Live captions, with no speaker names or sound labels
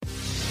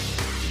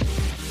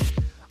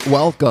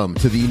Welcome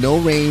to the No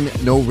Rain,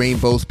 No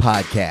Rainbows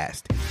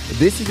podcast.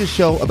 This is a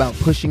show about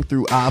pushing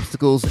through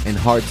obstacles and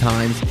hard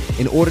times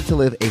in order to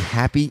live a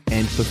happy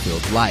and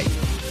fulfilled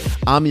life.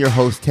 I'm your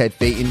host, Ted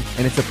Phaeton,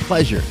 and it's a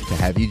pleasure to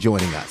have you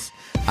joining us.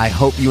 I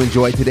hope you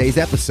enjoyed today's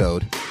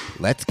episode.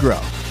 Let's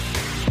grow.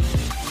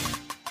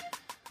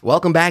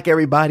 Welcome back,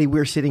 everybody.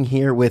 We're sitting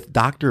here with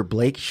Dr.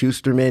 Blake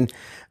Schusterman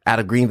out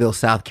of Greenville,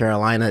 South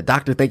Carolina.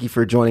 Doctor, thank you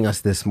for joining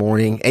us this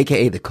morning,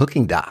 a.k.a. the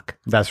Cooking Doc.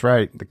 That's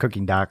right, the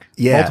Cooking Doc.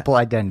 Yeah. Multiple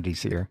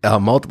identities here.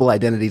 Multiple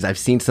identities. I've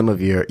seen some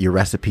of your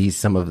recipes,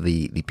 some of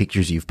the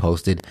pictures you've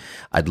posted.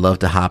 I'd love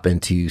to hop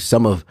into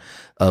some of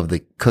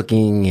the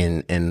cooking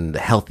and the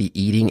healthy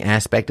eating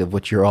aspect of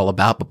what you're all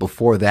about. But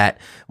before that,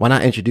 why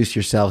not introduce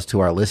yourselves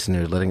to our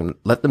listeners,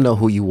 let them know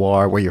who you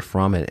are, where you're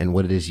from, and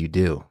what it is you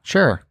do.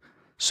 Sure.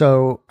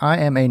 So I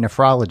am a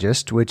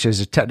nephrologist, which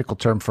is a technical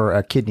term for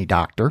a kidney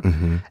doctor.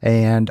 Mm-hmm.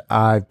 And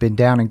I've been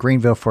down in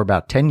Greenville for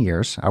about 10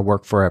 years. I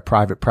work for a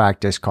private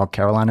practice called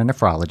Carolina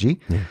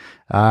Nephrology. Yeah.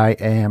 I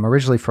am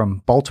originally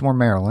from Baltimore,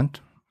 Maryland.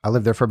 I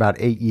lived there for about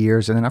 8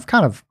 years. And then I've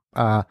kind of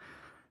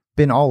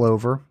been all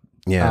over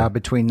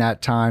between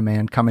that time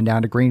and coming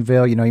down to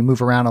Greenville. You know, you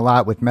move around a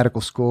lot with medical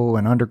school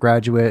and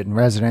undergraduate and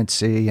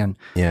residency.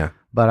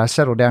 But I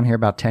settled down here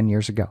about 10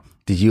 years ago.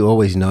 Did you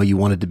always know you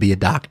wanted to be a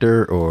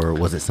doctor, or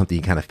was it something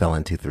you kind of fell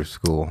into through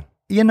school?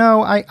 You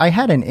know, I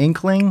had an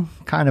inkling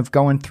kind of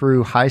going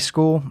through high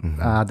school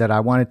that I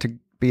wanted to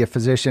be a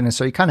physician. And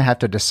so you kind of have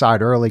to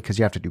decide early because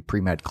you have to do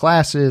pre-med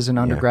classes in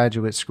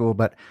undergraduate school.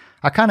 But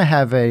I kind of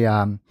have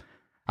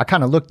I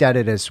kind of looked at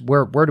it as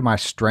where do my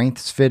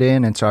strengths fit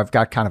in? And so I've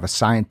got kind of a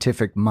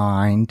scientific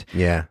mind.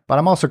 Yeah. But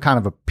I'm also kind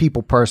of a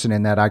people person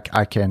in that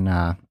I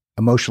can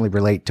emotionally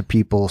relate to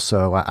people.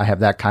 So I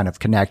have that kind of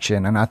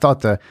connection. And I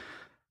thought the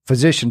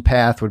physician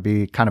path would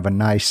be kind of a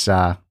nice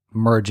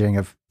merging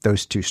of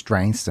those two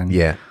strengths.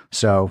 And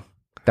so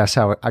that's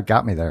how it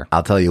got me there.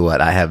 I'll tell you what,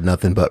 I have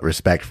nothing but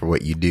respect for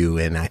what you do.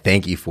 And I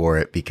thank you for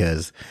it,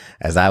 because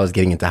as I was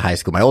getting into high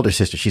school, my older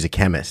sister, she's a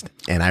chemist.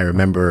 And I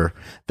remember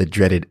the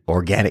dreaded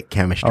organic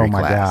chemistry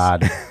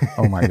class.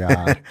 Oh my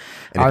God.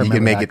 And if you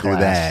can make it through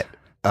that,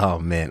 oh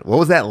man, what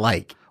was that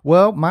like?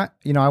 Well,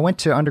 I went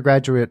to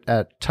undergraduate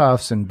at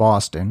Tufts in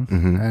Boston,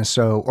 and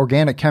so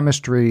organic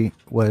chemistry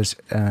was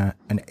an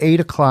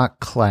 8:00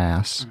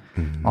 class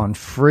on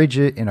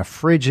in a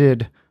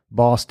frigid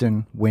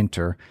Boston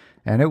winter,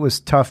 and it was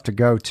tough to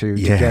go to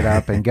get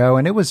up and go,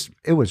 and it was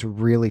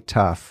really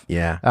tough.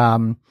 Yeah.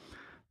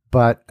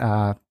 But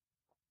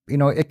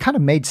it kind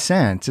of made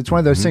sense. It's one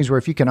of those things where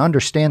if you can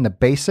understand the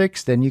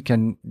basics, then you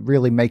can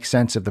really make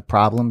sense of the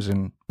problems.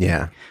 And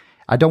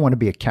I don't want to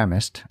be a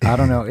chemist. I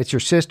don't know. It's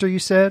your sister, you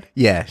said?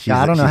 Yeah.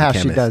 I don't know how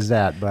she does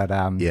that, but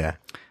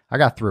I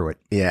got through it.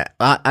 Yeah.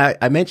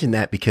 I mentioned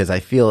that because I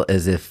feel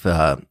as if,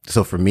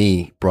 so for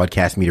me,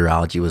 broadcast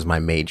meteorology was my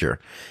major.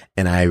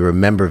 And I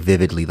remember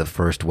vividly the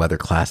first weather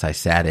class I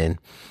sat in,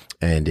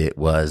 and it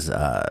was,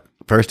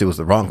 first it was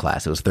the wrong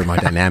class. It was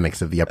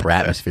thermodynamics of the upper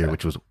atmosphere,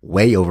 which was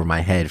way over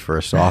my head for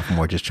a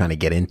sophomore just trying to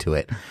get into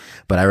it.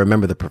 But I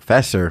remember the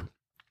professor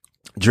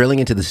drilling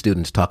into the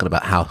students, talking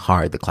about how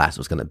hard the class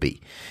was going to be.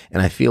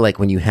 And I feel like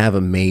when you have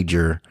a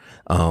major,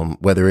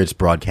 whether it's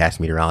broadcast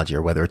meteorology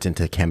or whether it's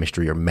into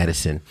chemistry or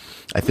medicine,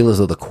 I feel as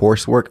though the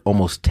coursework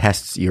almost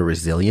tests your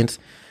resilience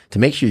to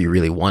make sure you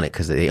really want it,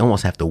 because they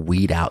almost have to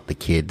weed out the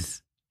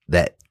kids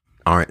that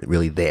aren't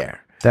really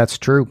there. That's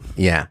true.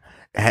 Yeah.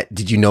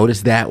 Did you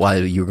notice that while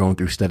you were going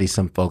through studies,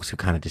 some folks who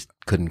kind of just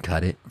couldn't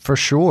cut it? For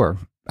sure.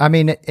 I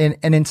mean,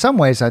 in some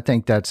ways, I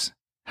think that's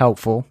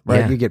helpful, right?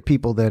 Yeah. You get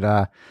people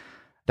that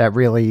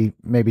really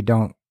maybe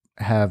don't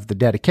have the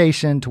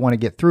dedication to want to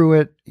get through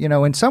it. You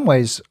know, in some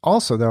ways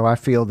also, though, I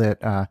feel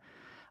that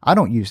I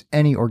don't use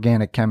any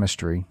organic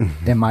chemistry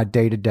in my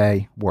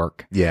day-to-day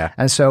work. Yeah.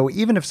 And so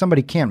even if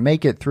somebody can't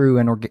make it through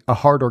a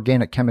hard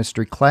organic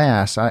chemistry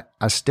class, I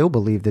still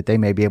believe that they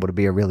may be able to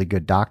be a really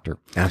good doctor.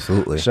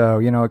 Absolutely. So,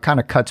 it kind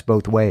of cuts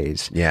both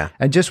ways. Yeah.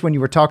 And just when you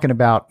were talking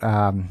about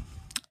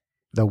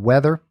the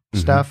weather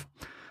stuff,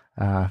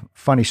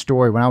 funny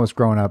story, when I was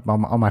growing up,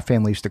 all my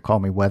family used to call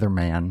me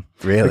Weatherman.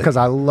 Really? Because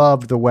I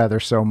loved the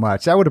weather so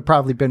much. That would have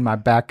probably been my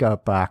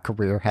backup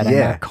career had I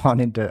not gone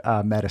into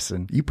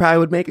medicine. You probably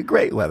would make a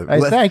great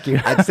weatherman. Thank you.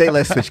 I'd say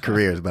let's switch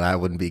careers, but I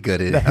wouldn't be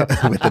good at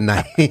it with the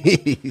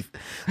knife.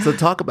 So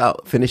talk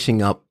about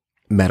finishing up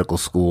medical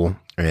school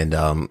and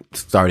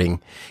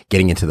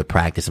getting into the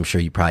practice. I'm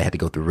sure you probably had to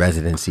go through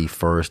residency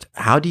first.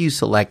 How do you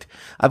select?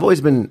 I've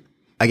always been,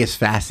 I guess,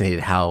 fascinated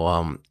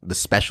how the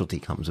specialty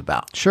comes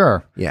about.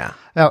 Sure. Yeah.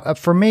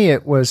 For me,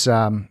 it was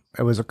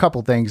a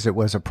couple things. It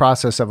was a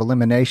process of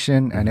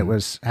elimination, and it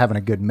was having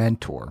a good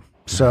mentor.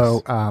 Nice.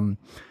 So,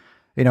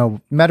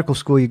 medical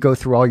school, you go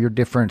through all your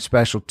different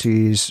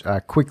specialties,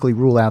 quickly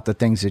rule out the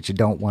things that you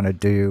don't want to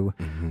do.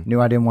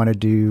 Knew I didn't want to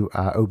do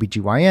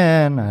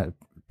OBGYN,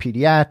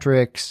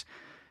 pediatrics.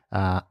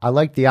 I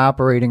liked the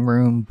operating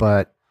room,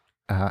 but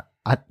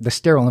the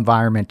sterile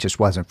environment just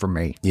wasn't for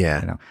me.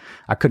 Yeah.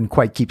 I couldn't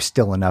quite keep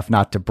still enough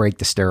not to break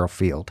the sterile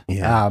field.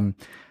 Yeah.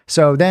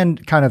 So then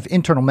kind of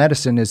internal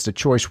medicine is the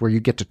choice where you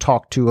get to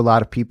talk to a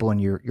lot of people and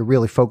you're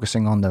really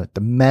focusing on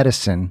the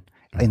medicine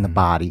in the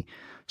body.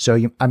 So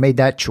I made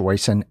that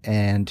choice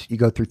and you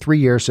go through 3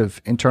 years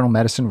of internal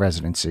medicine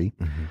residency.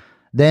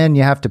 Then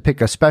you have to pick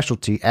a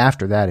specialty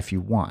after that if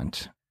you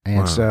want.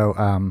 And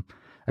so,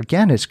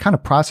 again, it's kind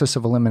of process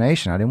of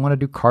elimination. I didn't want to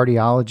do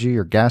cardiology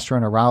or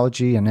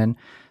gastroenterology. And then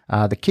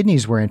the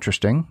kidneys were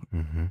interesting.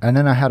 And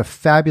then I had a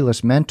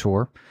fabulous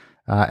mentor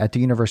at the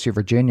University of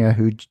Virginia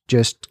who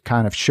just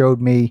kind of showed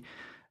me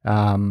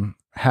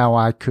how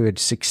I could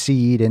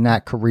succeed in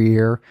that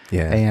career.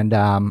 Yeah. And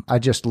I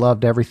just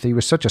loved everything. He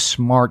was such a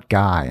smart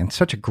guy and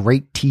such a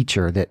great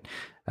teacher that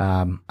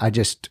I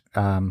just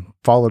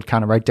followed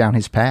kind of right down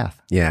his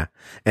path. Yeah.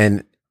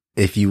 And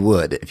if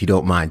you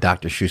don't mind,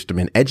 Dr.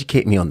 Schusterman,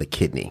 educate me on the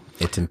kidney,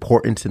 its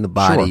importance in the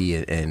body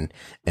and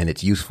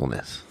its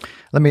usefulness.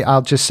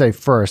 I'll just say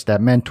first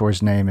that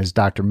mentor's name is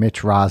Dr.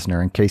 Mitch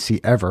Rosner, in case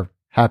he ever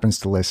happens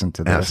to listen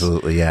to this.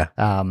 Absolutely, yeah.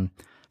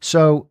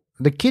 So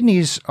the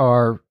kidneys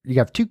you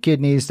have 2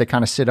 kidneys that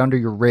kind of sit under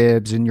your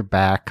ribs and your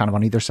back, kind of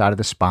on either side of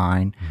the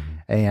spine.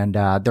 And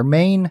their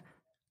main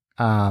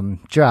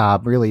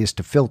job really is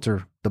to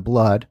filter the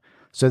blood.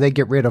 So they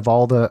get rid of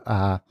all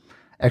the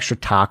extra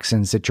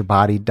toxins that your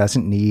body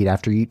doesn't need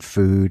after you eat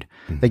food.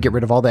 They get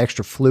rid of all the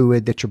extra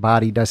fluid that your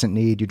body doesn't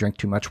need. You drink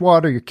too much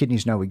water, your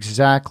kidneys know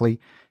exactly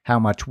how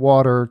much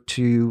water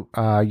to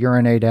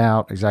urinate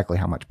out, exactly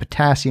how much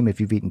potassium if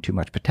you've eaten too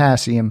much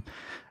potassium.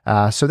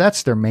 So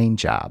that's their main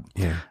job.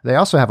 Yeah. They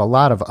also have a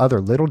lot of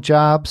other little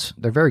jobs.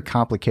 They're very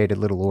complicated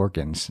little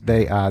organs.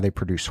 They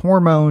produce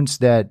hormones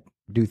that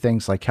do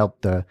things like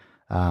help the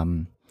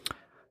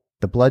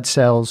blood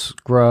cells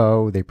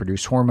grow. They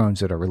produce hormones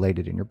that are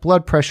related in your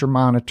blood pressure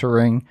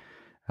monitoring,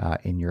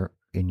 in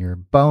your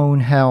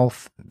bone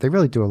health. They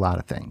really do a lot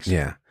of things.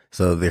 Yeah.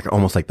 So they're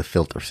almost like the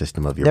filter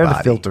system of your body. They're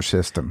the filter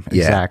system.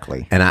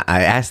 Exactly. And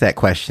I asked that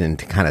question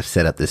to kind of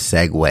set up this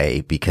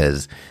segue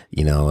because,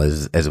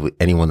 as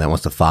anyone that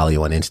wants to follow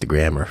you on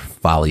Instagram or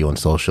follow you on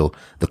social,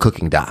 the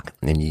cooking doc,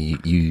 and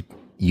you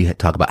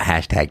talk about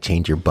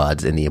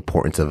 #ChangeYourBuds and the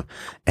importance of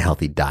a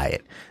healthy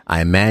diet. I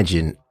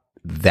imagine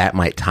that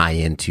might tie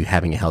into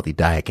having a healthy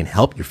diet can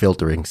help your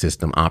filtering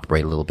system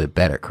operate a little bit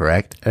better,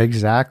 correct?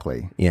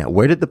 Exactly. Yeah.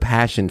 Where did the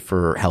passion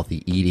for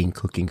healthy eating,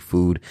 cooking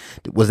food,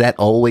 was that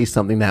always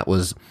something that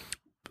was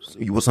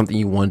something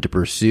you wanted to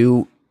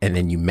pursue and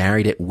then you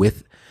married it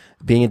with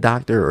being a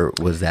doctor, or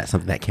was that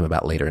something that came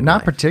about later in life?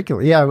 Not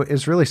particularly. Yeah,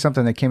 it's really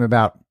something that came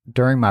about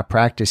during my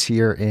practice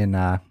here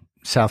in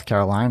South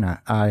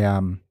Carolina.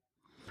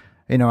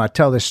 I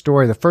tell this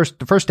story. The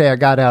first day I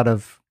got out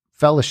of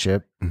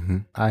fellowship,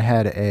 I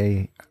had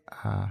a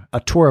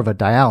tour of a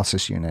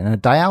dialysis unit. And a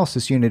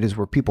dialysis unit is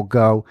where people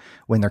go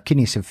when their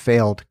kidneys have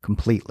failed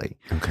completely.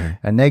 Okay.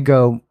 And they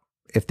go,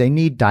 if they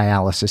need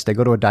dialysis, they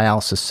go to a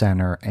dialysis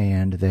center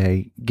and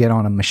they get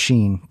on a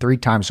machine 3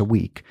 times a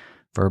week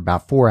for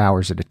about 4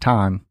 hours at a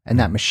time. And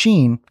that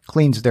machine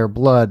cleans their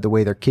blood the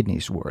way their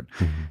kidneys would.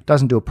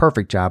 Doesn't do a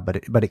perfect job,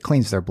 but it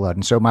cleans their blood.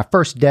 And so my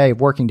first day of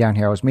working down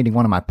here, I was meeting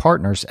one of my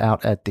partners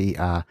out at the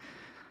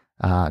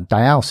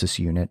dialysis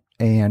unit.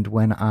 And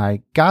when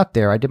I got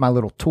there, I did my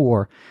little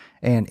tour,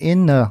 and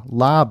in the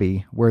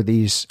lobby were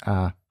these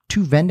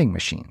 2 vending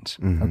machines.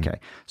 Okay.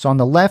 So on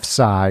the left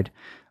side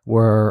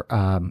were,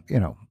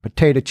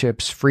 potato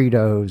chips,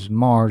 Fritos,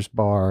 Mars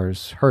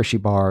bars, Hershey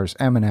bars,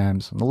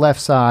 M&Ms. On the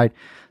left side,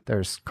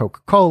 there's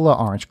Coca-Cola,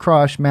 Orange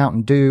Crush,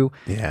 Mountain Dew.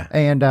 Yeah.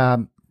 And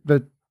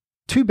the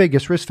 2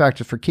 biggest risk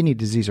factors for kidney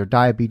disease are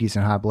diabetes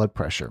and high blood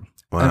pressure.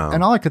 Wow.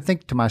 And all I could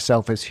think to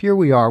myself is, here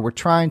we are, we're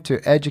trying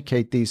to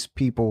educate these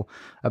people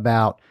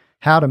about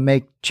how to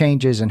make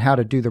changes and how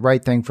to do the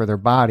right thing for their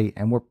body,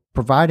 and we're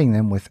providing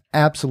them with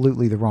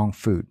absolutely the wrong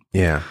food.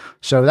 Yeah.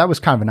 So that was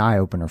kind of an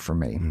eye-opener for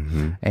me.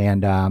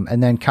 And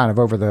then kind of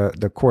over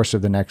the course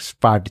of the next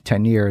 5 to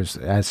 10 years,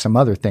 as some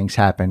other things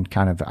happened,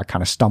 I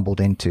kind of stumbled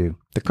into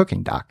the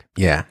cooking doc.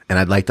 Yeah. And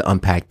I'd like to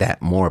unpack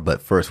that more.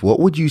 But first, what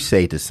would you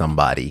say to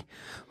somebody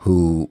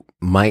who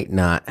might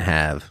not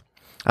have,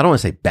 I don't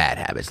want to say bad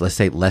habits, let's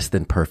say less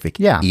than perfect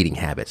eating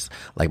habits,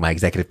 like my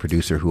executive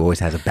producer who always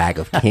has a bag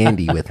of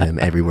candy with him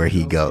everywhere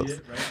he goes.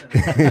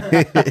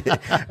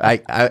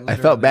 I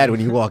felt bad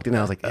when you walked in.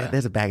 I was like,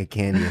 there's a bag of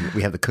candy and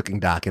we have the cooking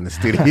doc in the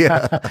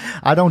studio.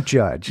 I don't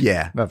judge.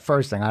 Yeah. But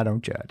first thing, I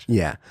don't judge.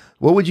 Yeah.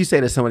 What would you say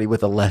to somebody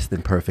with a less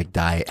than perfect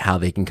diet, how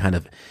they can kind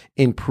of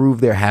improve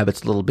their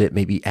habits a little bit,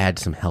 maybe add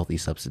some healthy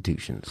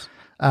substitutions?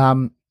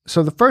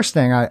 So the first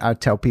thing I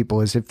tell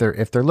people is if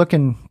they're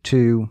looking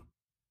to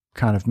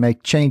kind of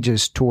make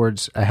changes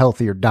towards a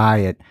healthier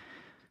diet,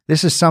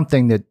 this is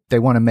something that they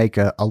want to make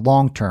a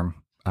long-term,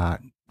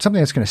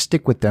 something that's going to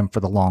stick with them for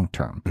the long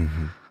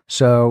term.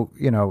 So,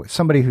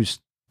 somebody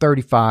who's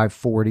 35,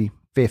 40,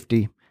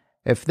 50,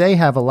 if they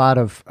have a lot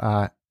of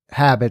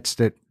habits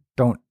that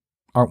aren't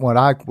what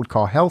I would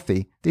call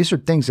healthy, these are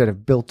things that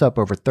have built up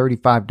over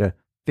 35 to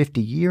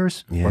 50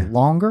 years or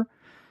longer.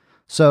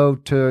 So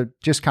to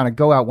just kind of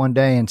go out one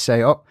day and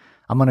say, "Oh,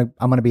 I'm going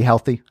to be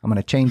healthy. I'm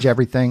going to change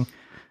everything."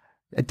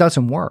 it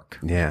doesn't work.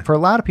 Yeah. For a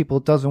lot of people,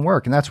 it doesn't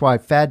work. And that's why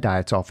fad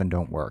diets often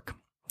don't work.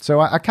 So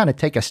I kind of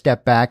take a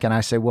step back and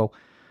I say, well,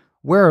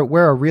 where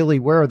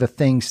are the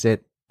things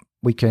that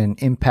we can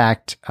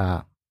impact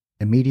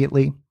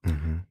immedetely?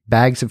 Mm-hmm.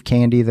 Bags of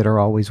candy that are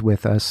always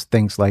with us,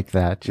 things like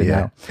that, you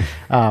know.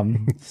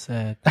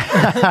 Sad.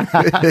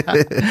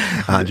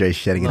 Andre's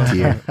shedding a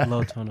tear.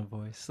 Low tone of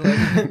voice.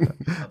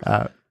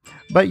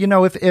 But you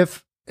know,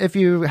 if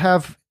you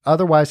have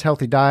otherwise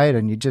healthy diet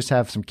and you just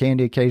have some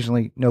candy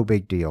occasionally, no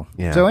big deal.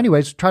 Yeah. So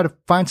anyways, try to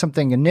find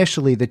something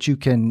initially that you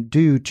can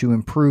do to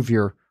improve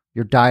your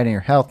diet and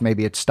your health.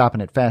 Maybe it's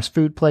stopping at fast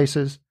food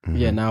places.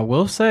 Yeah, now I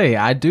will say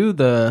I do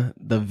the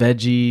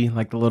veggie,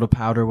 like the little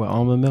powder with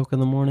almond milk in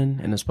the morning,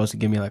 and it's supposed to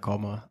give me like all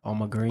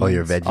my greens. Oh,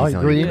 your veggies Oh, on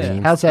your greens.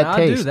 greens. How's that Now,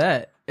 taste? I do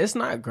that. It's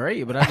not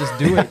great, but I just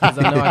do it because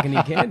I know I can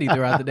eat candy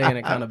throughout the day, and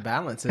it kind of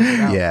balances it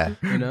out. Yeah.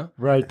 You know?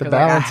 Right, the 'Cause,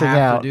 balancing I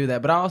have out. to do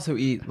that, but I also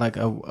eat like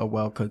a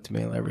well-cooked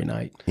meal every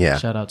night. Yeah.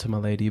 Shout out to my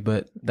lady,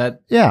 but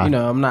that, Yeah. you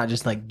know, I'm not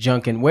just like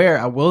junking. Where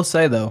I will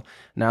say though,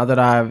 now that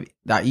I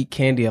eat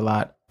candy a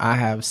lot, I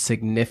have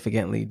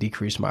significantly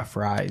decreased my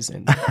fries,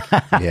 and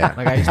Yeah.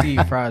 like I used to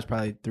eat fries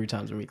probably 3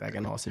 times a week, like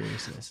in all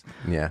seriousness.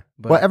 Yeah.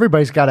 But Well,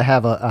 everybody's got to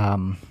have a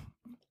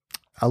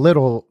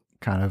little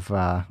kind of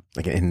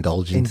Like an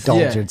indulgence.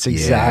 indulgence. Yeah.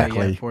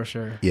 Exactly. yeah, for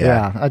sure.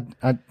 Yeah.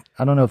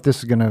 I don't know if this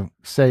is going to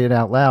say it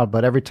out loud,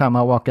 but every time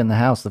I walk in the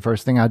house, the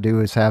first thing I do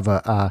is have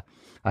a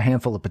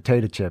handful of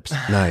potato chips.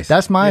 Nice.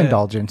 That's my Yeah.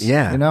 indulgence.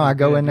 Yeah. You know, I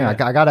go in there.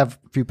 Yeah. I got to have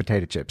a few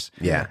potato chips.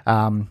 yeah.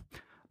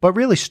 But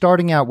really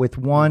starting out with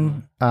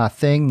one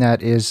thing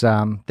that is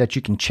that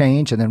you can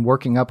change and then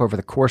working up over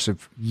the course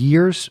of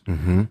years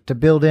to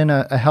build in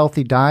a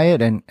healthy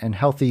diet and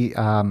healthy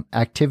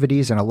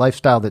activities and a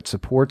lifestyle that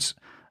supports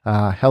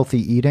healthy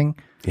eating.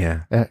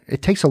 Yeah.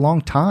 It takes a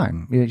long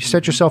time. You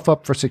set yourself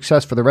up for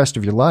success for the rest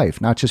of your life,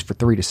 not just for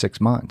 3 to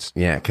 6 months.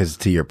 Yeah, because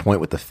to your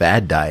point with the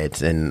fad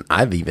diets, and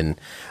I've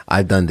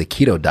done the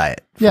keto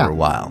diet for Yeah. a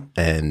while,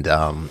 and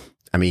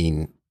I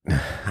mean,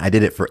 I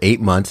did it for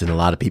 8 months, and a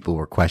lot of people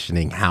were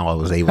questioning how I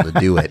was able to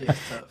do it,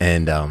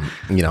 and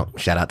you know,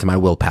 shout out to my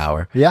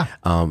willpower. Yeah.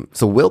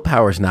 So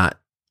willpower is not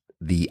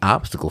the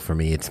obstacle for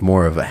me; it's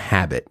more of a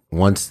habit.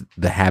 Once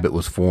the habit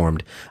was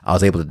formed, I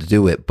was able to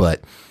do it,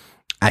 but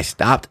I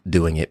stopped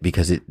doing it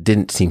because it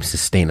didn't seem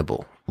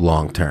sustainable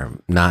long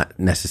term. Not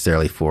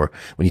necessarily for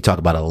when you talk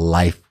about a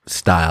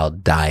lifestyle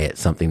diet,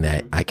 something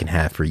that I can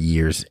have for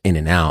years in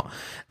and out.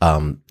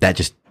 That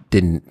just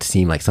didn't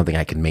seem like something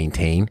I could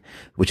maintain,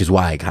 which is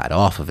why I got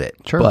off of it.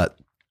 Sure. But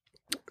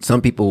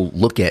some people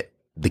look at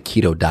the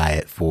keto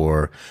diet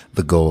for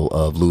the goal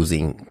of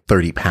losing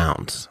 30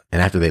 pounds. And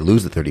after they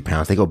lose the 30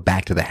 pounds, they go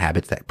back to the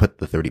habits that put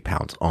the 30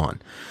 pounds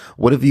on.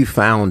 What have you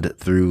found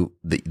through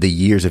the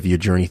years of your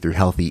journey through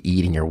healthy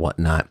eating or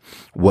whatnot?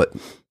 What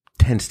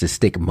tends to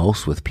stick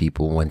most with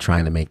people when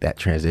trying to make that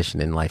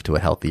transition in life to a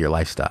healthier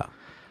lifestyle?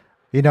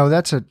 You know,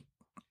 that's a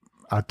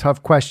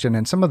tough question.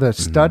 And some of the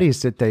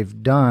studies that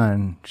they've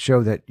done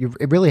show that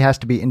it really has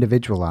to be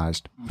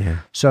individualized. Yeah.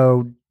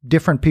 So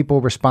different people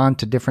respond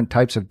to different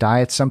types of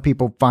diets. Some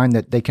people find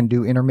that they can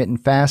do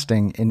intermittent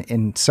fasting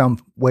in some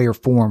way or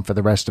form for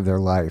the rest of their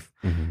life.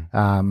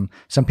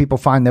 Some people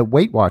find that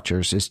Weight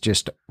Watchers is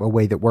just a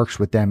way that works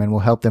with them and will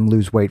help them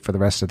lose weight for the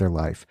rest of their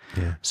life.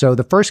 Yeah. So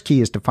the first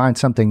key is to find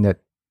something that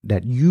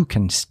you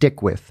can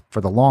stick with for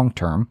the long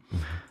term.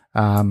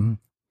 And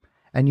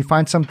you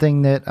find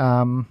something that,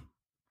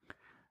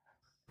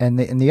 and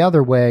the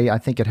other way I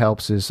think it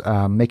helps is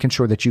making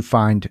sure that you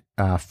find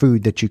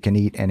food that you can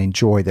eat and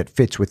enjoy that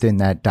fits within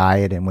that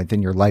diet and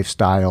within your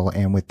lifestyle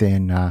and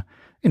within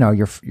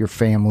your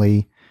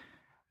family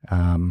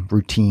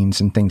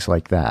routines and things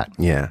like that.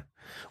 Yeah.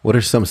 What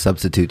are some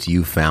substitutes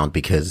you found?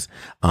 Because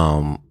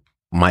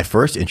my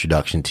first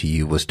introduction to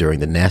you was during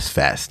the Nest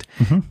Fest,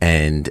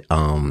 and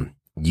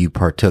you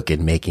partook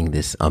in making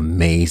this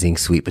amazing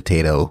sweet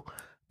potato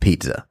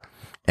pizza.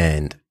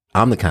 And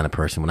I'm the kind of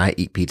person, when I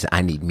eat pizza,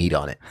 I need meat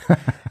on it.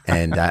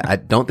 And I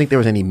don't think there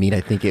was any meat.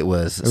 I think it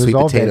was sweet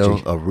all potato,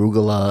 veggie.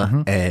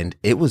 arugula, and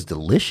it was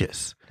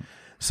delicious.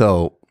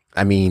 So,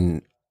 I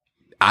mean,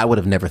 I would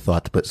have never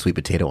thought to put sweet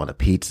potato on a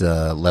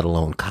pizza, let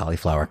alone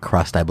cauliflower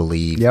crust, I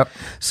believe. Yep.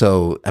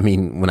 So, I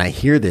mean, when I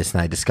hear this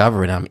and I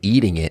discover it, I'm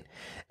eating it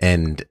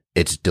and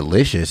it's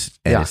delicious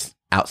and Yeah. it's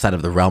outside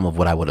of the realm of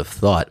what I would have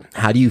thought.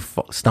 How do you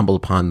stumble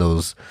upon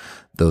those,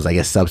 I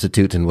guess,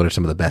 substitutes, and what are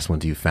some of the best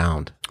ones you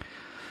found?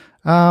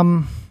 A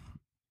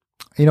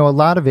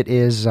lot of it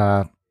is,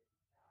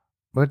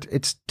 but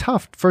it's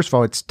tough. First of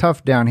all, it's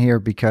tough down here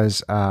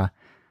because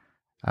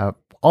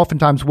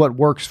oftentimes what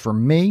works for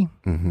me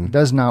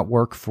does not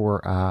work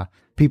for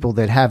people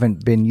that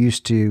haven't been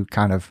used to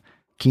kind of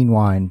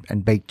quinoa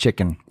and baked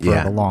chicken for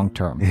Yeah. the long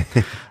term.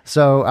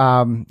 So,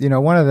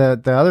 one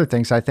of the other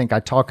things I think I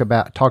talked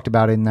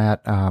about in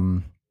that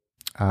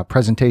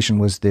presentation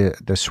was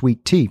the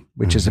sweet tea,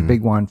 which is a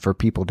big one for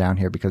people down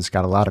here because it's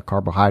got a lot of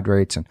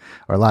carbohydrates or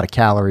a lot of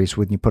calories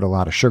when you put a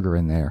lot of sugar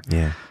in there.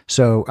 Yeah.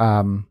 So,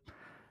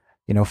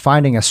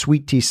 finding a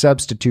sweet tea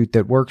substitute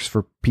that works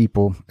for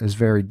people is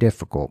very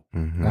difficult.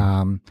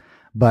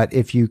 But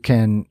if you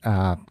can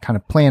kind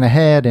of plan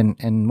ahead,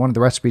 and one of the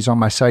recipes on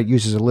my site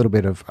uses a little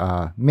bit of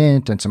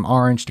mint and some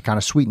orange to kind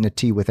of sweeten the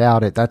tea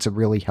without it, that's a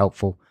really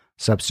helpful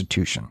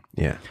substitution.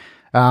 Yeah.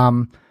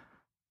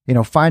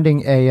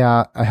 Finding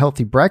a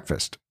healthy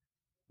breakfast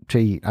to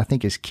eat, I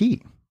think, is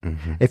key.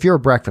 Mm-hmm. If you're a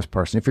breakfast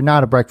person, if you're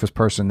not a breakfast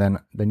person, then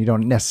you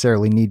don't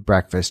necessarily need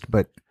breakfast.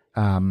 But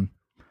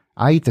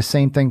I eat the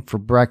same thing for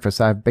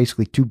breakfast. I have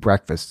basically 2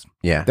 breakfasts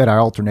Yeah. that I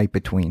alternate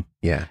between,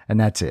 Yeah. and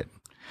that's it.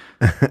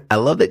 I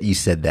love that you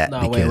said that.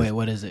 No, because wait,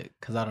 what is it?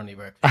 Because I don't eat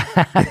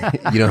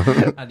breakfast. you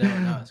know, I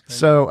don't know. It's crazy.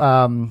 So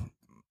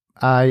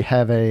I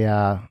have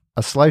a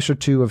slice or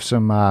 2 of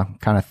some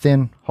kind of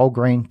thin whole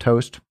grain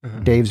toast.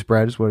 Dave's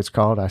bread is what it's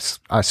called.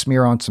 I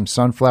smear on some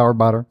sunflower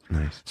butter,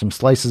 nice. some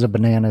slices of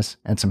bananas,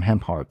 and some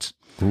hemp hearts.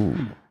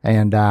 Ooh.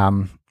 And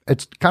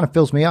it kind of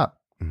fills me up,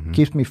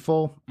 keeps me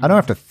full. I don't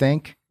have to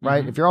think,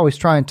 right? If you're always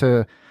trying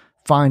to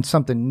find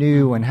something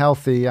new and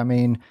healthy, I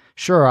mean,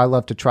 sure, I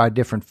love to try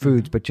different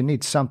foods, but you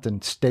need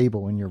something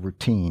stable in your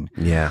routine.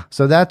 Yeah.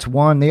 So that's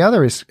one. The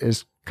other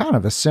is kind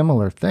of a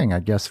similar thing, I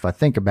guess, if I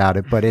think about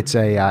it, but it's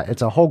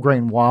a whole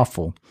grain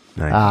waffle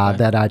Nice.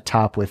 that I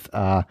top with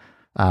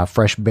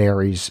fresh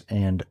berries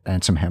and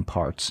some hemp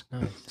hearts.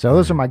 So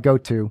those are my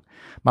go-to.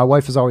 My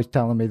wife is always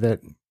telling me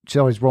that she's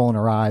always rolling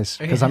her eyes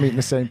because I'm eating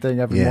the same thing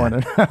every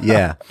morning.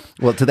 Yeah.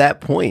 Well, to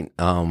that point,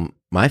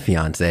 my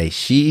fiance,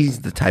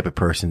 she's the type of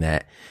person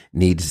that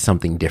needs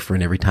something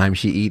different every time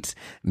she eats.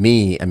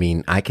 Me, I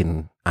mean,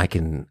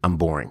 I'm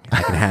boring.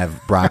 I can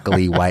have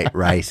broccoli, white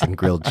rice, and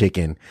grilled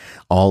chicken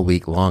all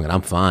week long, and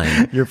I'm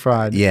fine. You're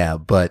fine. Yeah.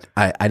 But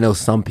I know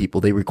some people,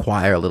 they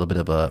require a little bit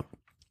of a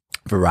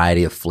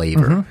variety of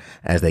flavor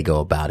as they go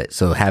about it.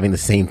 So having the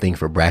same thing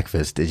for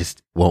breakfast, it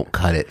just won't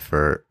cut it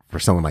for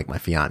someone like my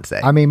fiance.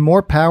 I mean,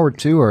 more power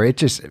to her. It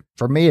just,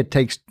 for me, it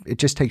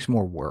just takes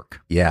more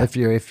work. Yeah. If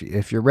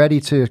you're ready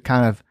to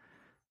kind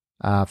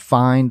of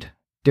find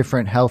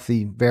different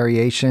healthy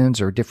variations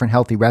or different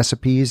healthy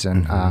recipes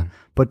and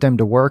put them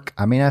to work,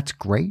 I mean, that's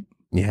great.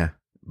 Yeah.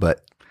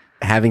 But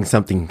having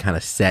something kind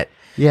of set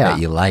that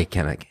you like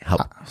kind of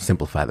help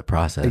simplify the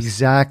process.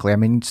 Exactly. I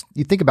mean,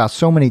 you think about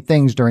so many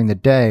things during the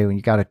day when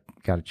you got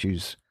to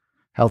choose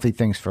healthy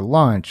things for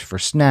lunch, for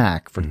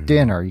snack, for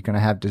dinner. You're going to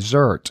have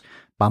dessert.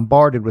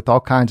 Bombarded with all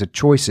kinds of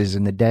choices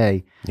in the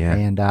day,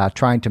 and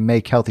trying to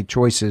make healthy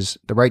choices,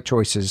 the right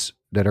choices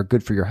that are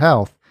good for your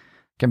health,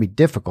 can be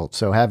difficult.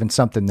 So having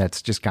something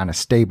that's just kind of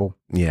stable,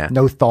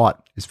 no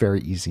thought, is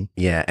very easy.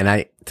 Yeah,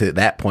 and to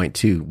that point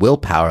too,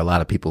 willpower. A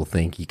lot of people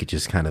think you could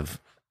just kind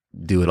of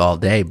do it all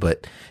day,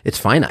 but it's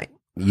finite.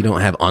 You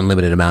don't have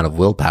unlimited amount of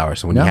willpower.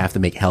 So when you have to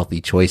make healthy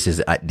choices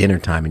at dinner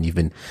time and you've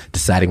been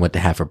deciding what to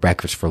have for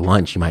breakfast, for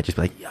lunch, you might just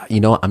be like, you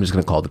know what? I'm just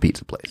going to call the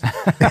pizza place.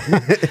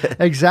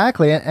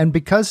 Exactly. And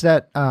because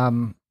that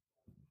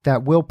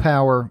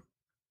willpower,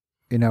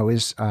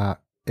 is,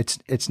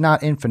 it's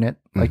not infinite.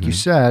 Like you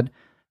said,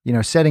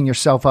 setting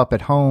yourself up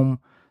at home,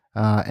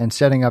 and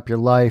setting up your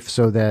life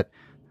so that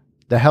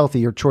the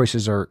healthier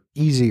choices are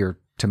easier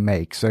to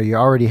make. So you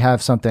already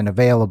have something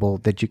available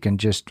that you can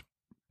just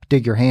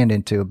dig your hand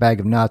into, a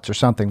bag of nuts or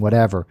something,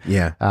 whatever,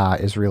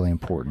 is really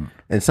important.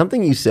 And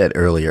something you said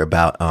earlier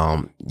about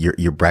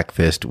your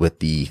breakfast with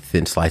the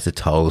thin slice of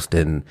toast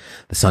and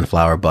the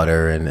sunflower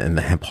butter and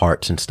the hemp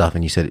hearts and stuff,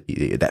 and you said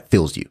that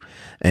fills you.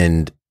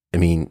 And I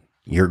mean,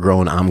 you're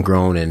grown, I'm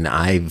grown, and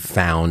I've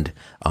found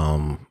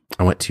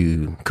I went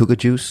to Kuka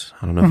Juice.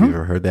 I don't know if you've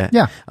ever heard that.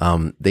 Yeah.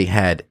 They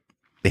had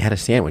a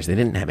sandwich. They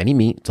didn't have any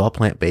meat. It's all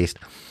plant-based.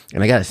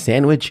 And I got a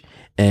sandwich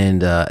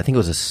and I think it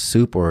was a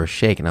soup or a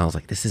shake. And I was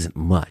like, this isn't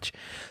much.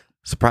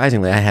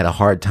 Surprisingly, I had a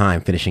hard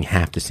time finishing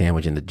half the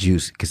sandwich and the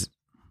juice because,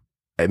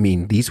 I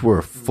mean, these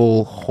were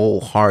full,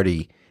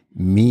 wholehearted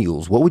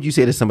meals. What would you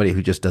say to somebody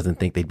who just doesn't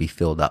think they'd be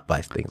filled up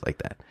by things like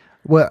that?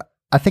 Well,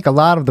 I think a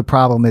lot of the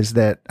problem is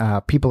that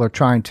people are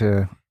trying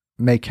to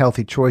make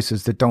healthy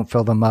choices that don't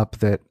fill them up,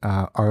 that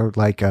are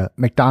like a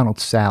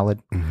McDonald's salad,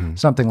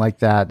 something like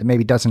that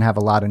maybe doesn't have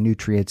a lot of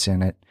nutrients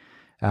in it.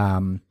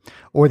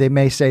 Or they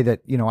may say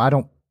that,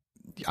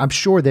 I'm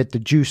sure that the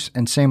juice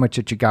and sandwich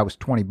that you got was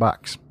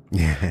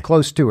 $20,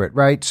 close to it,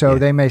 right? So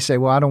they may say,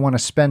 well, I don't want to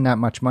spend that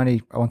much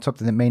money on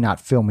something that may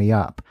not fill me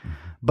up.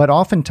 But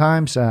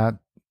oftentimes,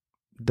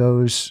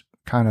 those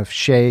kind of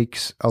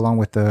shakes, along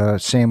with the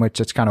sandwich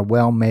that's kind of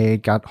well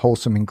made, got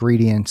wholesome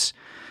ingredients,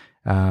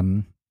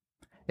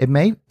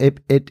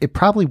 it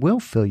probably will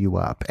fill you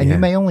up, and you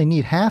may only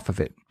need half of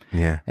it.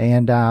 Yeah.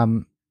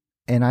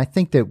 And I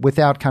think that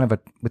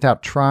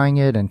without trying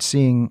it and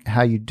seeing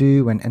how you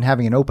do and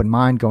having an open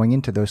mind going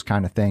into those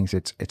kind of things,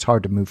 it's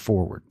hard to move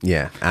forward.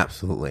 Yeah,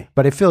 absolutely.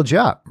 But it filled you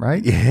up,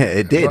 right? Yeah,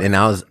 it did. And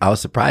I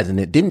was surprised. And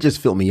it didn't just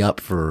fill me up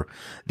for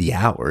the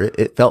hour.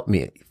 It felt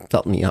me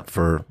up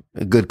for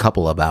a good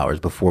couple of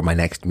hours before my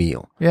next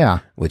meal.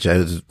 Yeah. Which I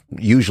was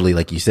usually,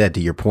 like you said, to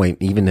your point,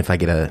 even if I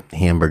get a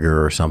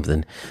hamburger or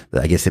something,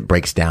 I guess it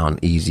breaks down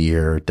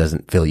easier,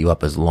 doesn't fill you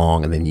up as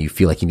long, and then you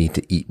feel like you need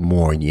to eat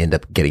more and you end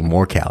up getting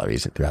more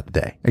calories throughout the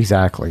day.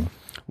 Exactly.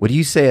 What do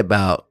you say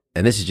about,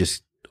 and this is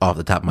just off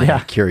the top of my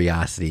head,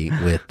 curiosity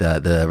with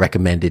the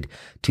recommended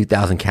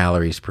 2,000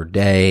 calories per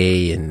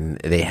day, and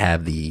they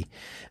have the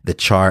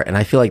chart. And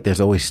I feel like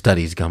there's always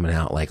studies coming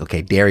out like,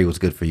 okay, dairy was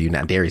good for you.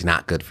 Now dairy's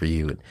not good for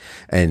you.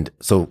 And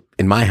so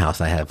in my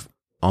house, I have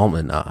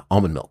almond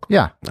milk.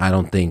 Yeah. I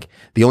don't think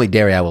the only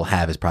dairy I will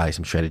have is probably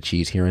some shredded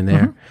cheese here and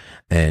there.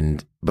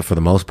 But for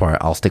the most part,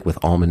 I'll stick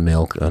with almond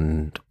milk,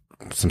 and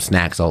some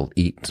snacks. I'll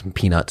eat some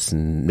peanuts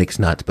and mixed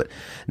nuts, but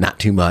not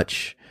too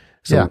much.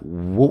 So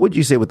what would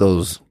you say with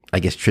those, I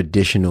guess,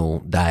 traditional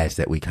diets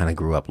that we kind of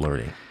grew up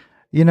learning?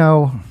 You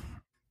know,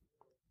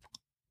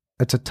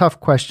 it's a tough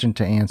question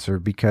to answer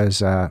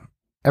because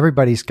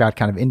everybody's got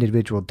kind of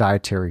individual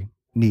dietary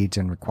needs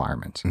and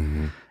requirements.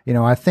 You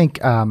know, I think,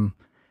 and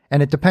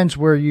it depends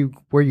where you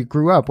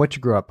grew up, what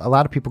you grew up. A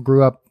lot of people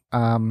grew up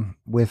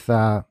with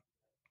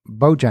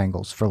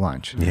Bojangles for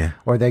lunch,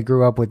 or they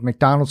grew up with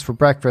McDonald's for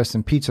breakfast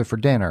and pizza for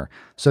dinner.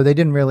 So they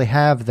didn't really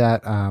have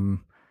that.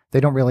 They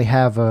don't really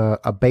have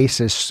a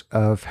basis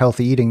of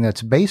healthy eating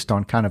that's based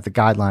on kind of the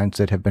guidelines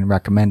that have been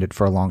recommended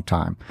for a long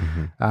time.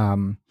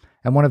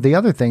 And one of the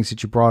other things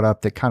that you brought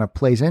up that kind of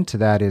plays into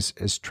that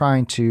is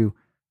trying to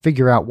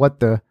figure out what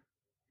the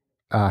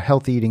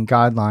healthy eating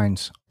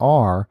guidelines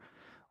are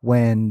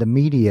when the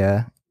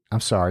media.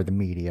 It's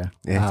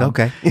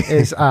okay.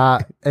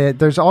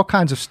 There's all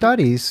kinds of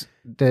studies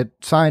that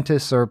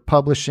scientists are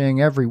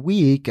publishing every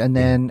week, and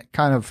then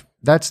kind of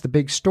that's the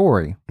big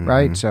story,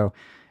 right? So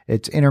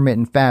it's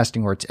intermittent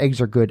fasting, or it's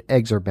eggs are good,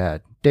 eggs are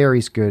bad,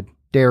 dairy's good,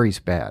 dairy's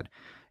bad.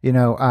 You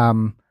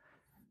know,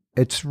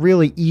 it's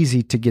really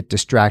easy to get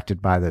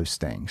distracted by those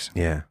things.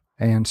 Yeah.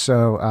 And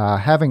so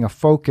having a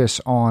focus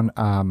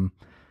on,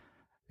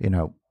 you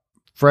know,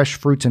 fresh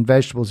fruits and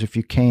vegetables if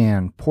you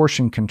can,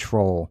 portion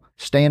control,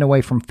 staying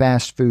away from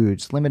fast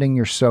foods, limiting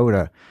your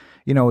soda.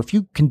 You know, if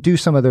you can do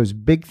some of those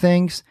big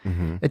things,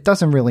 it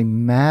doesn't really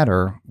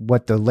matter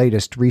what the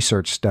latest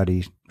research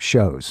study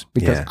shows,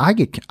 because I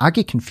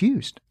get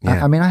confused.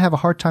 I mean, I have a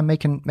hard time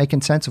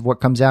making sense of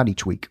what comes out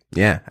each week.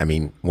 Yeah. I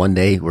mean, one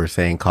day we're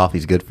saying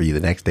coffee's good for you. The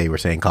next day we're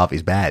saying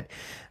coffee's bad.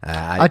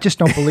 I just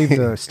don't believe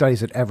the studies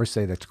that ever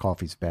say that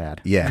coffee's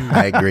bad. Yeah,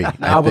 I agree.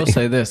 I will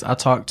say this. I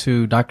talked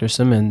to Dr.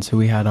 Simmons, who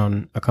we had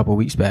on a couple of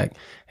weeks back,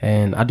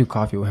 and I do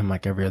coffee with him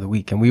like every other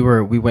week. And we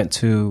went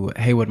to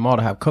Haywood Mall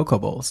to have cocoa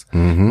bowls.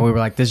 And we were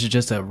like, this is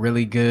just a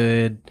really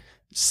good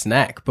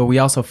snack, but we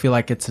also feel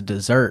like it's a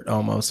dessert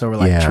almost. So we're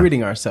like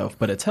treating ourselves,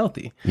 but it's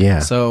healthy. Yeah.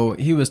 So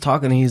he was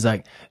talking and he's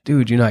like,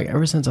 dude, you know, like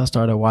ever since I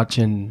started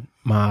watching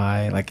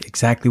my like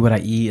exactly what I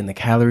eat and the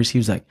calories, he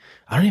was like,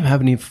 I don't even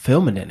have any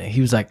fulfillment in it.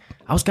 He was like,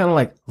 I was kind of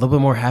like a little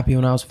bit more happy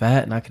when I was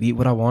fat and I could eat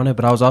what I wanted,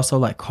 but I was also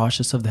like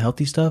cautious of the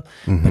healthy stuff.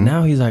 But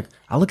now he's like,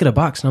 I look at a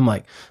box and I'm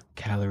like,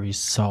 calories,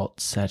 salt,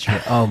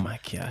 saturated. Oh my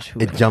gosh.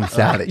 It jumps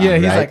out at you. Yeah.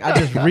 He's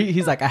right? like,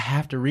 he's like, I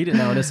have to read it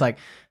now. And it's like,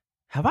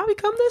 have I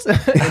become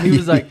this? And he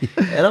was like,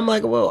 and I'm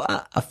like, well,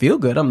 I feel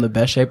good. I'm the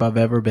best shape I've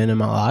ever been in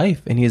my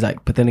life. And he's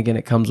like, but then again,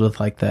 it comes with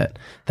like that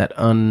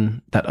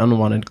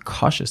unwanted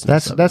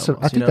cautiousness. I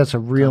think that's a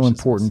real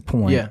important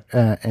point.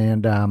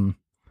 Yeah.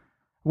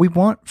 We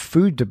want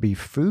food to be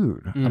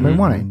food. I mean, we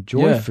want to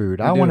enjoy food.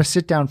 I want to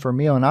sit down for a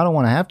meal and I don't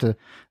want to have to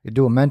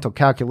do a mental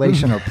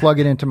calculation or plug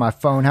it into my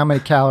phone. How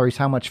many calories,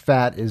 how much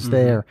fat is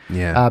there?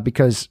 Yeah.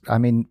 Because I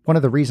mean, one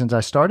of the reasons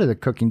I started the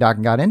cooking doc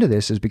and got into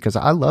this is because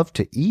I love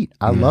to eat.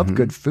 I love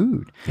good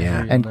food.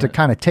 Yeah. And to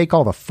kind of take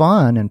all the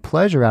fun and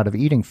pleasure out of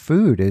eating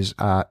food is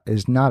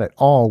not at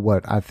all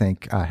what I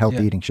think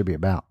healthy eating should be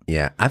about.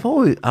 Yeah. I've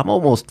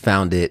almost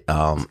found it,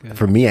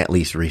 for me at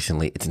least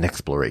recently, it's an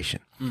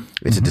exploration.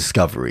 It's a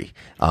discovery.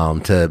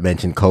 To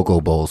mention cocoa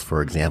bowls,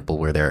 for example,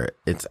 where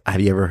have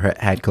you ever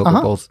had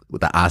cocoa bowls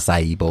with the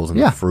acai bowls and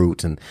the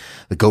fruit and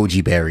the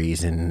goji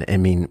berries? And I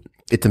mean,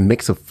 it's a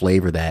mix of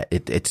flavor that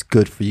it's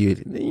good for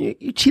you.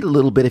 You cheat a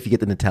little bit if you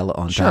get the Nutella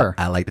on top.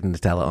 I like the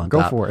Nutella on top.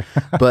 Go for it.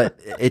 But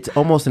it's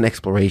almost an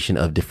exploration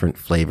of different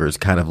flavors,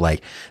 kind of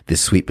like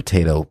this sweet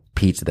potato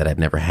pizza that I've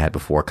never had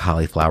before,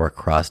 cauliflower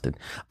crust, and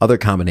other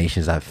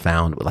combinations I've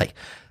found with like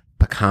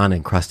pecan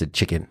encrusted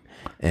chicken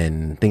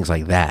and things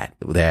like that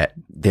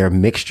they're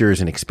mixtures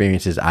and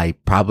experiences I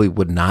probably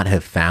would not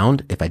have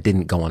found if I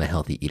didn't go on a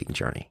healthy eating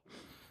journey.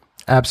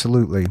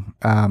 Absolutely.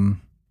 I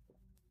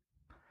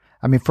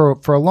mean, for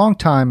a long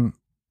time,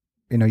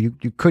 you know, you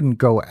couldn't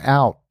go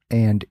out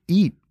and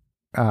eat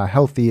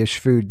healthy-ish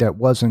food that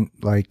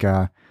wasn't like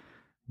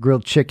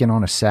grilled chicken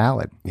on a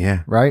salad.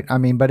 Yeah. Right? I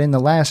mean, but in the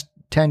last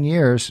 10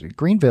 years,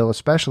 Greenville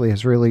especially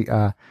has really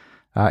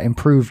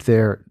improved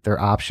their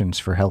options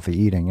for healthy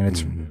eating. And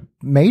it's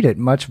made it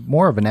much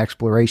more of an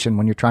exploration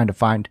when you're trying to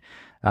find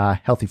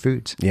healthy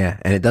foods. Yeah,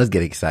 and it does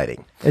get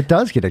exciting. It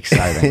does get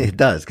exciting. It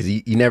does, because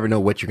you never know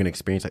what you're going to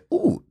experience. Like,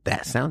 ooh,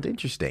 that sounds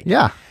interesting.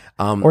 Yeah.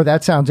 Or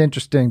that sounds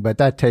interesting, but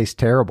that tastes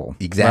terrible.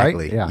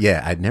 Exactly. Right?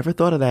 Yeah, I'd never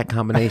thought of that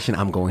combination.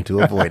 I'm going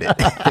to avoid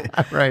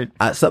it. Right.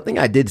 Something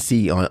I did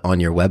see on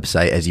your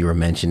website, as you were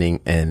mentioning,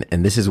 and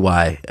this is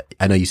why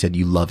I know you said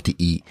you love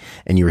to eat,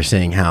 and you were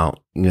saying how,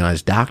 you know,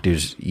 as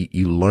doctors,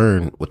 you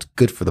learn what's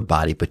good for the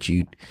body, but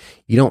you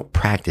don't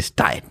practice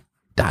diet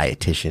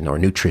dietitian or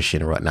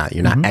nutrition or whatnot.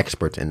 You're not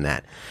experts in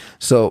that.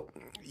 So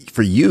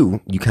for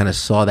you kind of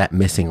saw that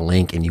missing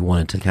link and you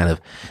wanted to kind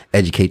of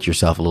educate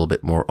yourself a little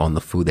bit more on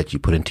the food that you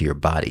put into your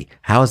body.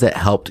 How has that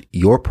helped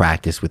your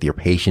practice with your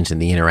patients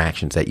and the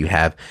interactions that you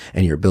have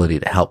and your ability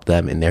to help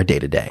them in their day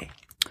to day?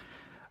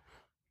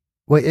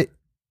 Well,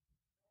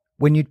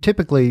 when you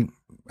typically,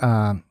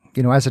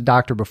 as a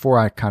doctor, before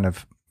I kind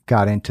of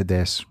got into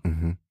this,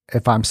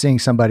 if I'm seeing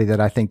somebody that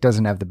I think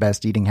doesn't have the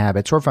best eating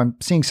habits, or if I'm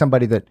seeing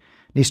somebody that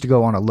needs to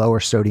go on a lower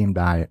sodium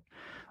diet,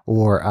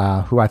 or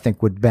who I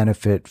think would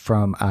benefit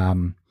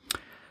from,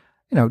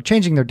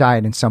 changing their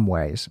diet in some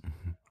ways,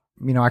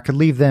 I could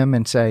leave them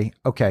and say,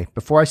 okay,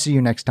 before I see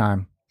you next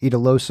time, eat a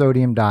low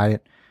sodium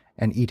diet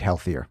and eat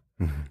healthier.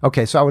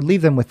 Okay, so I would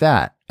leave them with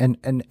that, and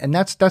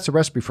that's a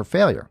recipe for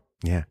failure.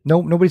 Yeah.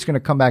 Nobody's going to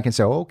come back and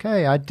say,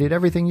 okay, I did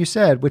everything you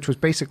said, which was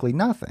basically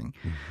nothing.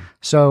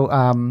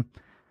 So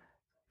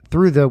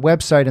through the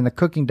website and the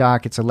cooking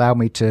doc, it's allowed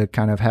me to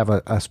kind of have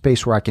a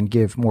space where I can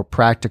give more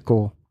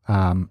practical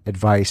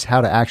advice,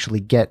 how to actually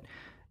get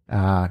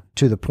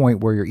to the point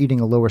where you're eating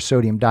a lower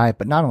sodium diet,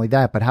 but not only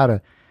that, but how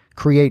to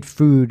create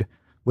food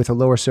with a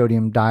lower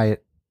sodium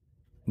diet,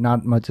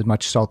 not as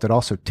much salt, that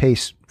also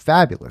tastes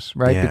fabulous,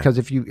 right? Yeah. Because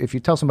if you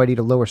tell somebody to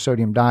eat a lower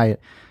sodium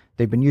diet,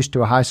 they've been used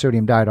to a high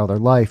sodium diet all their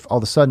life. All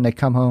of a sudden they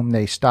come home,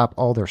 they stop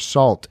all their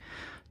salt.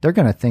 They're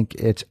going to think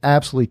it's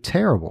absolutely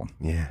terrible,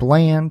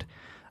 bland.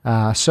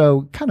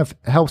 So kind of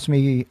helps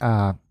me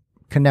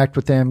connect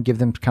with them, give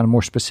them kind of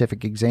more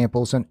specific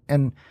examples.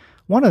 And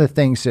one of the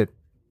things that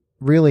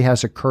really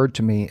has occurred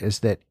to me is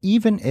that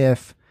even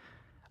if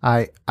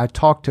I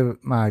talk to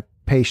my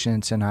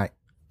patients and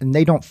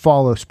they don't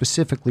follow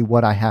specifically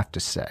what I have to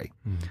say,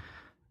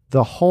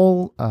 the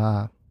whole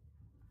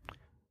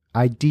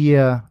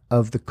idea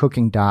of the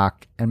cooking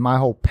doc and my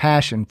whole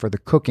passion for the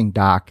cooking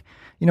doc,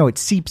 it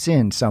seeps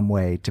in some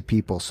way to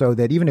people, so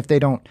that even if they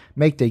don't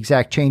make the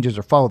exact changes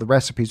or follow the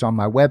recipes on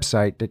my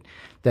website,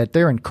 that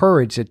they're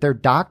encouraged, that their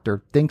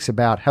doctor thinks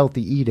about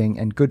healthy eating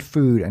and good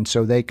food, and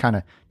so they kind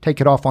of take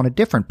it off on a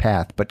different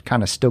path, but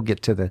kind of still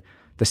get to the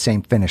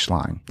same finish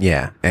line.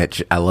 Yeah.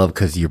 I love,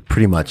 because you're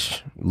pretty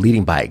much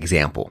leading by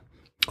example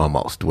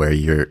almost, where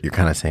you're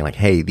kind of saying like,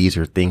 hey, these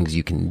are things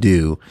you can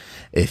do.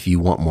 If you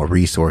want more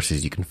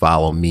resources, you can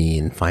follow me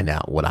and find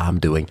out what I'm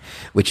doing,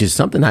 which is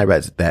something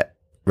that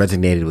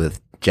resonated with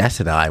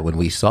Jess and I when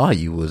we saw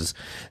you, was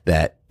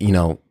that,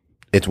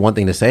 it's one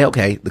thing to say,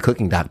 okay, the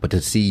cooking doc, but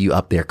to see you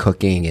up there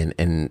cooking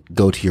and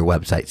go to your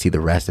website, see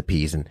the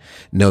recipes, and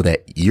know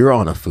that you're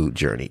on a food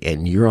journey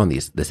and you're on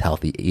this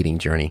healthy eating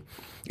journey.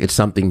 It's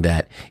something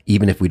that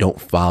even if we don't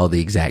follow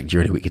the exact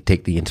journey, we could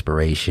take the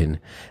inspiration,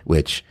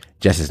 which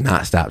Jess has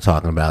not stopped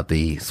talking about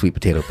the sweet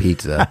potato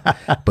pizza,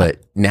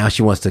 but now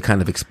she wants to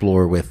kind of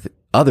explore with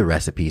other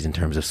recipes in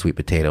terms of sweet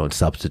potato and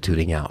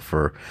substituting out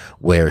for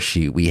where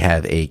we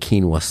have a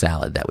quinoa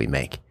salad that we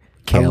make.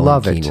 Kale I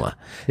love and quinoa. it.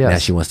 Yes. Now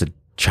she wants to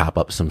chop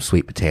up some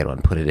sweet potato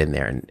and put it in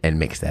there and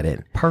mix that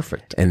in.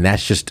 Perfect. And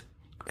that's just,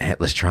 hey,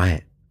 let's try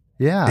it.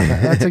 Yeah,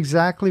 that's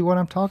exactly what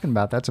I'm talking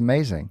about. That's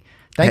amazing.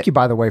 Thank you,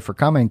 by the way, for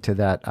coming to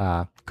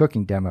that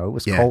cooking demo. It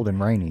was cold and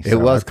rainy. So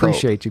it was I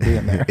appreciate you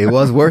being there. It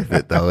was worth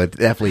it, though. It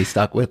definitely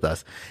stuck with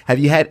us. Have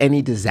you had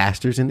any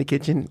disasters in the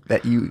kitchen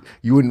that you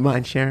wouldn't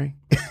mind sharing?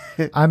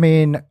 I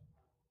mean,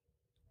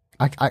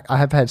 I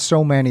have had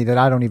so many that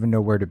I don't even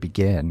know where to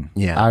begin.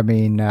 Yeah. I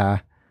mean,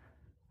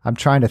 I'm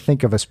trying to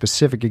think of a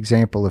specific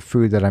example of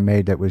food that I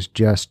made that was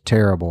just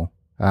terrible.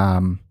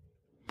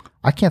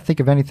 I can't think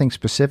of anything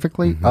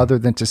specifically other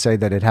than to say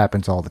that it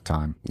happens all the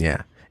time.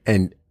 Yeah.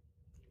 And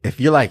if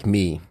you're like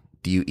me,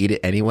 do you eat it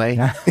anyway?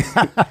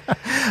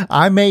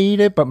 I may eat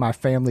it, but my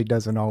family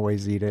doesn't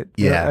always eat it.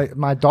 Yeah.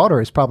 My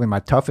daughter is probably my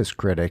toughest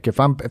critic. If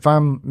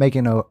I'm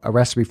making a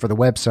recipe for the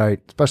website,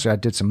 especially I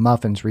did some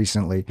muffins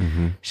recently,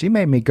 she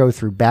made me go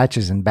through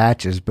batches and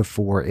batches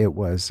before it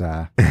was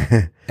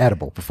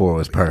edible. Before it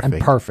was perfect.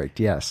 And perfect,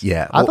 yes.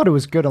 Yeah. I thought it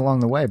was good along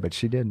the way, but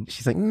she didn't.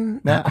 She's like,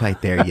 not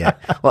quite there yet.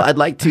 Well, I'd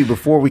like to,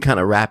 before we kind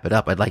of wrap it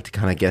up, I'd like to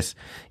kind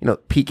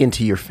of peek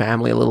into your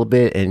family a little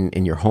bit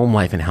and your home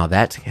life and how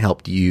that's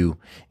helped you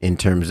in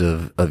terms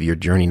of your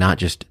journey, not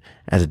just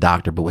as a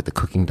doctor, but with the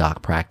cooking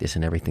doc practice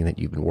and everything that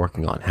you've been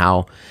working on.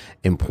 How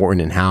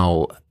important and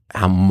how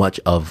much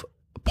of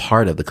a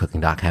part of the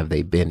cooking doc have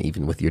they been,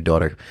 even with your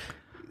daughter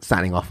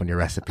signing off on your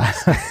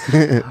recipes?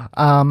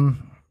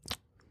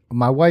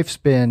 My wife's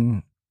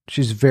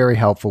she's very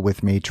helpful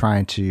with me,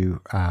 trying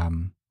to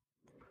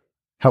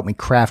help me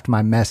craft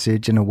my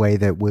message in a way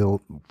that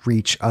will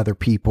reach other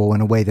people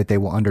in a way that they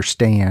will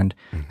understand.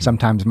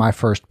 Sometimes my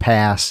first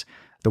pass,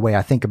 the way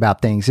I think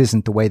about things,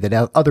 isn't the way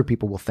that other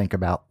people will think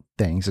about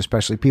things,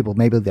 especially people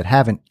maybe that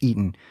haven't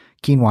eaten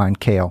quinoa and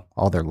kale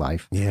all their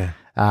life. Yeah.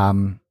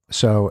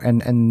 So,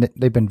 and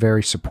they've been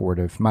very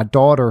supportive. My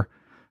daughter,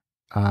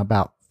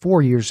 about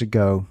 4 years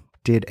ago,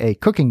 did a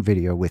cooking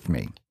video with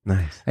me.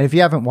 Nice. And if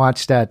you haven't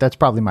watched that, that's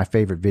probably my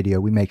favorite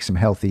video. We make some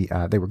healthy,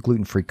 they were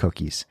gluten-free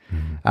cookies.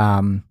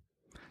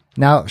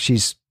 Now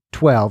she's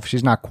 12.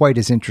 She's not quite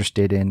as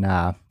interested in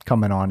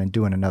coming on and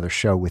doing another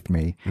show with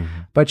me.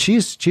 But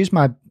she's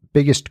my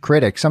biggest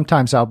critic.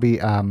 Sometimes I'll be,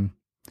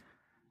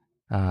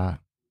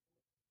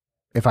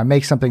 if I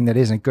make something that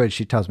isn't good,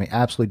 she tells me,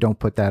 absolutely don't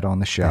put that on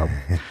the show.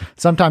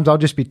 Sometimes I'll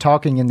just be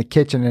talking in the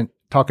kitchen and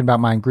talking about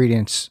my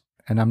ingredients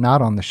and I'm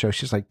not on the show.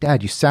 She's like,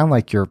 Dad, you sound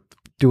like you're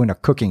doing a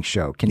cooking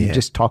show. Can you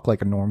just talk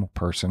like a normal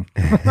person?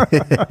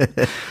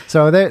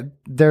 So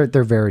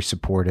they're very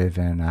supportive.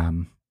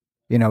 And,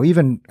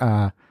 even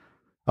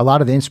a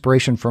lot of the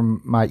inspiration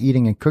from my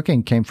eating and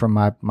cooking came from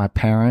my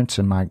parents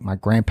and my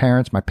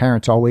grandparents. My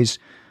parents always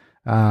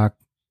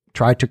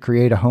tried to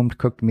create a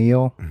home-cooked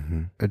meal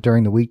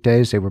during the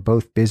weekdays. They were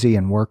both busy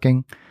and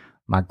working.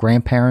 My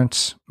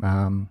grandparents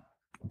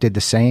did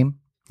the same.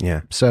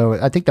 Yeah. So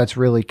I think that's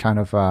really kind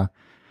of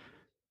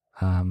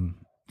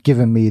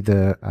given me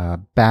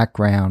the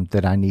background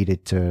that I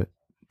needed to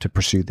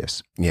pursue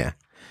this. Yeah.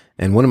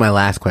 And one of my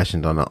last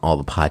questions on all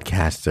the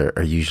podcasts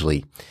are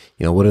usually,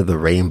 what are the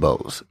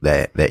rainbows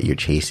that you're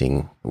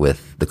chasing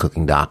with the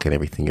Cooking Doc and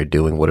everything you're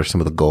doing? What are some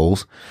of the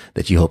goals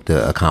that you hope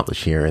to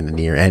accomplish here in the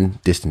near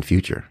and distant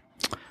future?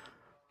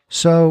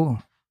 So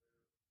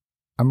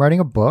I'm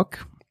writing a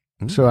book.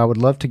 So I would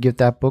love to get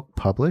that book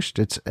published.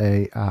 It's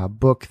a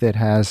book that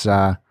has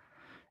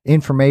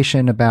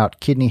information about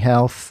kidney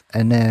health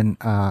and then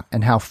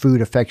and how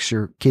food affects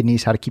your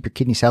kidneys, how to keep your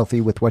kidneys healthy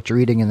with what you're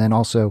eating, and then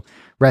also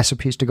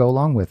recipes to go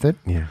along with it.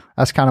 Yeah.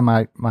 That's kind of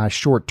my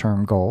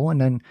short-term goal.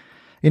 And then,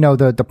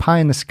 the pie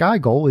in the sky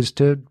goal is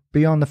to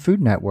be on the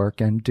Food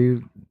Network and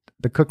do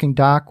the Cooking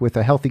Doc with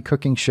a healthy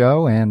cooking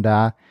show and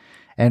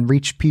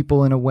reach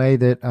people in a way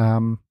that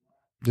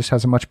just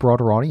has a much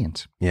broader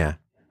audience. Yeah.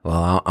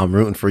 Well, I'm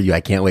rooting for you.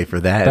 I can't wait for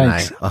that.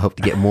 Thanks. And I hope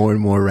to get more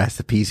and more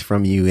recipes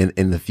from you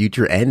in the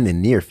future and in the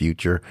near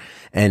future.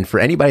 And for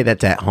anybody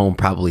that's at home,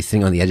 probably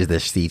sitting on the edge of their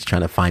seats,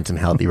 trying to find some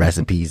healthy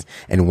recipes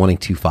and wanting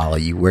to follow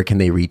you, where can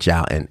they reach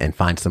out and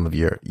find some of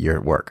your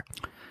work?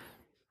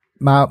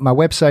 My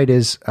website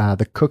is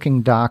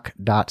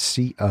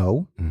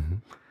thecookingdoc.co.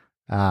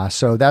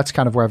 So that's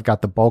kind of where I've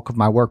got the bulk of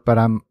my work, but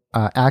I'm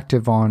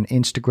active on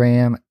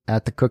Instagram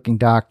at The Cooking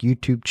Doc.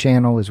 YouTube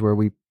channel is where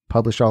we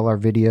publish all our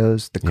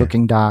videos, The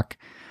Cooking Doc,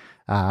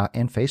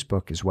 and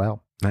Facebook as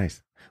well.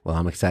 Nice. Well,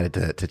 I'm excited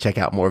to check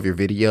out more of your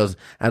videos.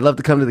 I'd love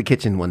to come to the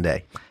kitchen one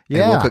day.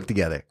 Yeah. And we'll cook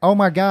together. Oh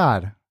my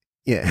God.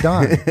 Yeah.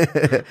 Done.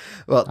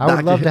 Well, I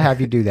would love to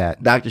have you do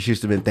that. Dr.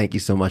 Schusterman, thank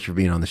you so much for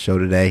being on the show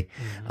today.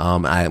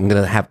 I'm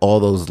going to have all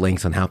those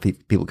links on how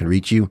people can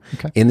reach you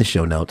in the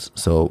show notes.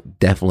 So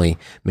definitely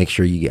make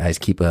sure you guys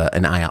keep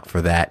an eye out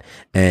for that.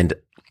 And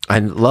I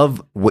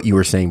love what you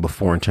were saying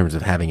before in terms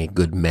of having a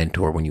good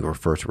mentor when you were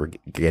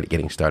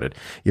getting started.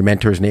 Your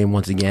mentor's name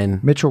once again?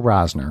 Mitchell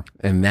Rosner.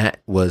 And that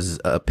was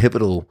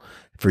pivotal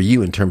for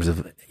you in terms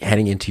of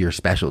heading into your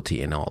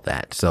specialty and all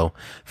that. So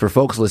for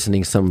folks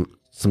listening, some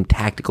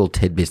tactical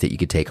tidbits that you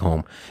could take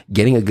home.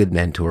 Getting a good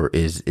mentor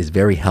is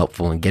very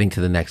helpful in getting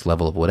to the next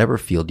level of whatever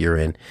field you're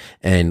in.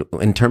 And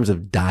in terms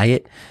of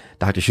diet,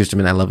 Dr.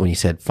 Schusterman, I love when you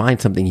said,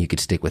 find something you could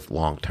stick with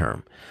long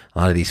term. A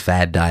lot of these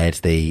fad diets,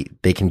 they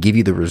can give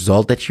you the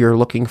result that you're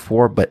looking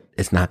for, but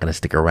it's not going to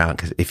stick around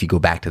because if you go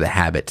back to the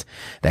habits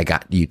that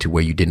got you to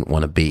where you didn't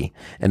want to be.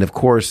 And of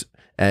course,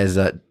 as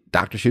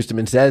Dr.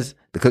 Schusterman says,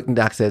 the Cooking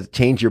Doc says,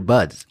 change your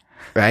buds.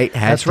 Right?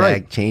 That's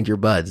right. Change your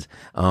buds.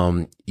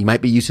 You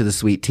might be used to the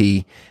sweet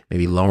tea,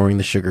 maybe lowering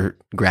the sugar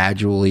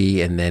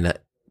gradually and then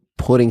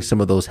putting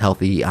some of those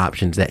healthy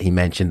options that he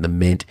mentioned, the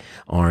mint,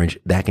 orange,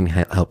 that can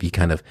help you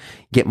kind of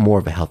get more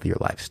of a healthier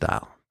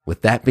lifestyle.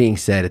 With that being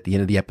said, at the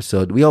end of the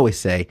episode, we always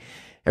say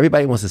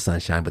everybody wants the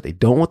sunshine, but they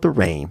don't want the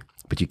rain,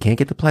 but you can't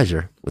get the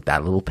pleasure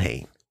without a little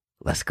pain.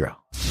 Let's grow.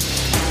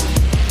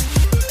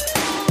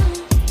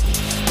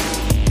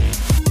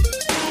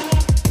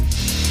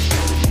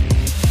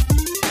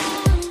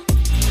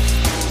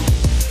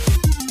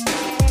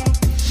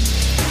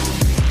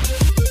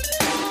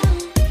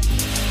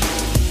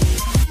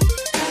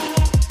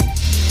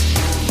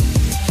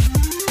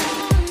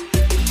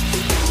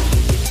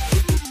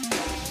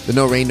 The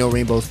No Rain, No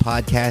Rainbows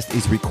podcast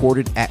is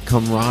recorded at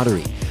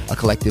Camaraderie, a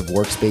collective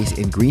workspace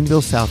in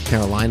Greenville, South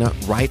Carolina,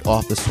 right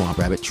off the Swamp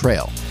Rabbit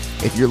Trail.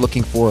 If you're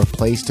looking for a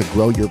place to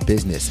grow your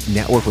business,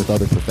 network with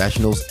other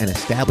professionals, and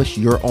establish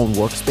your own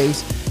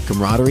workspace,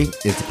 Camaraderie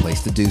is the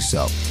place to do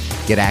so.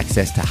 Get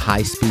access to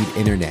high-speed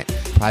internet,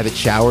 private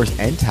showers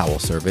and towel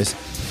service,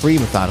 free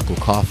methodical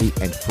coffee,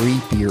 and free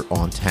beer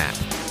on tap.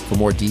 For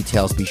more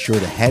details, be sure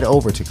to head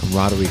over to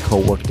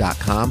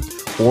CamaraderieCowork.com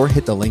or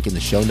hit the link in the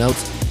show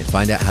notes and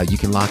find out how you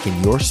can lock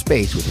in your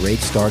space with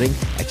rates starting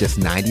at just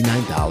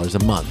 $99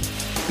 a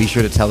month. Be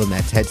sure to tell them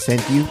that Ted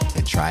sent you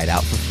and try it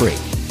out for free.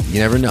 You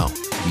never know,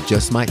 you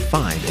just might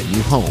find a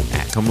new home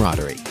at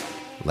Camaraderie.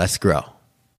 Let's grow.